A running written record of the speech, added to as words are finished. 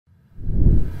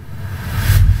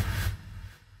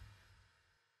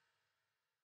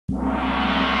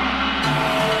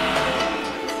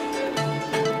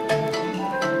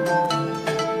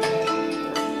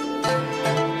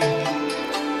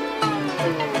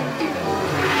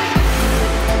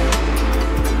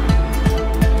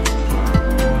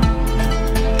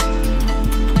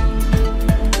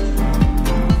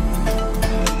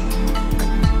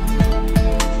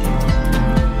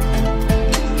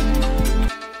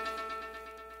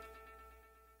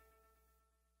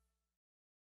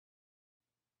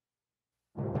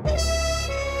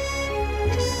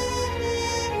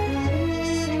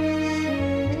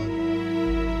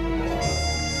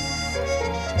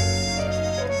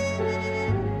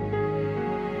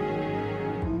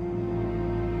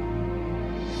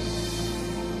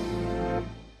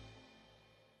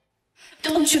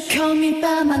Don't you call me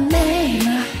by my name？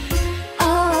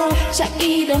 哦，假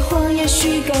意的谎言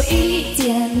虚构一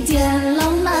点点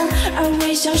浪漫，而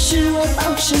微笑使我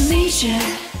保持理智。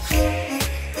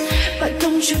But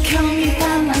don't you call me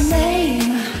by my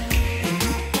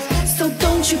name？So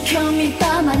don't you call me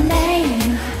by my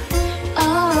name？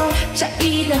 哦，假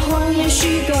意的谎言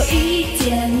虚构一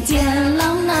点点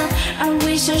浪漫，而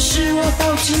微笑使我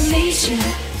保持理智。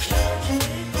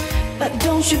But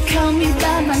don't you call me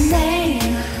by my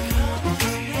name？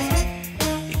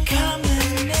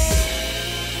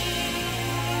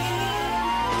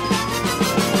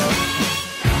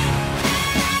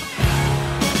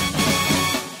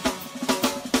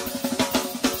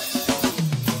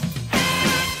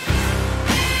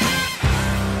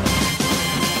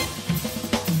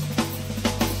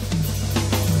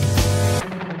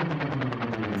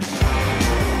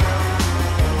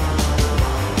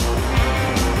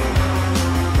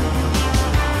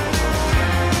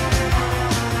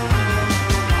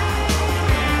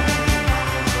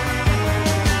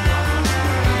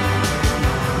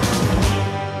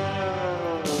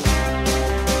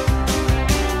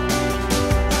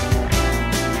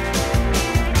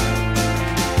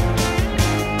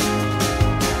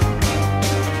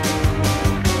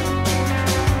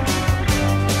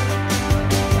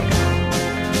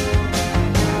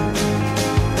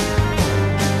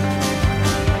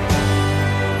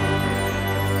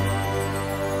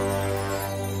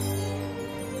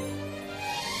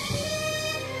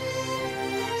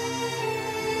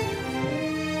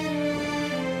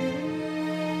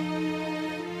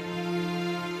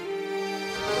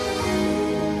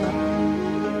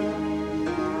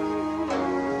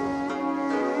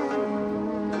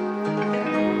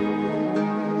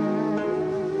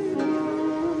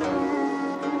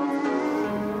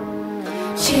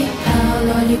气泡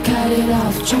萝莉 cut it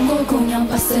off， 中国姑娘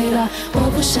pass it up， 我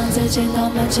不想再见到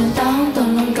门前当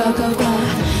灯笼高高挂。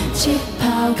气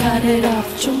泡 cut it off，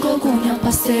 中国姑娘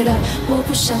pass it up， 我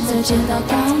不想再见到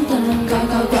当灯笼高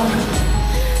高挂。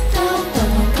当灯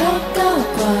笼高高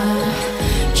挂，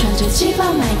穿着旗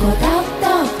袍迈过道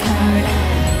道坎。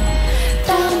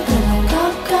当灯笼高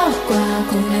高挂，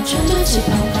姑娘穿着旗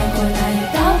袍迈过那一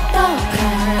道道坎。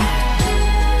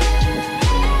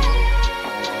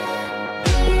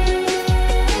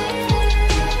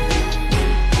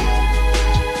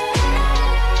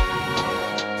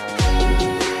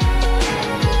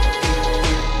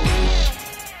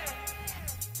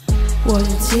我用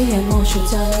七眼魔术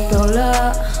将你勾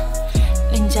勒，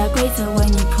凌驾规则为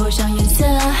你泼上颜色。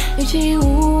语气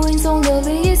无吟诵流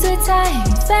利一岁彩云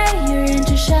飞，于人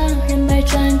之上，人百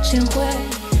转千回。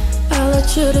I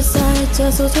let you decide，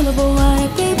 加速程度不爱，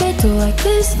必备都爱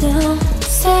kiss now，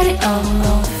 set it all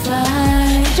on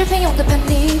fire。一直平庸的叛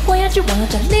逆，火焰之王要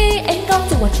站立 ，Ain't gonna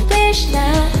do what you wish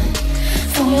now，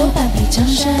 风流半壁江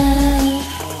山。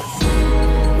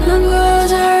难过有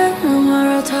家人让我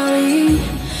绕逃离。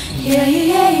Yeah,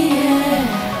 yeah, yeah.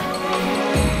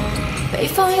 北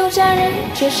方有佳人，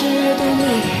却是对你。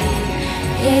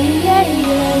Yeah, yeah,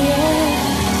 yeah, yeah.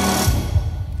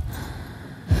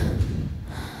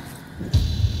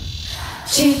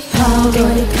 气泡萝莉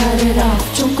cut it off，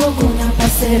 中国姑娘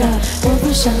pass it up， 我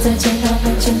不想再见到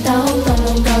门前当灯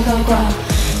笼高高挂。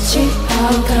气泡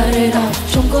cut it off，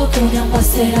 中国姑娘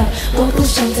pass it up， 我不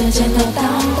想再见到当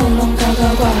灯笼高高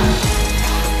挂。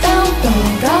当灯笼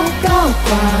高高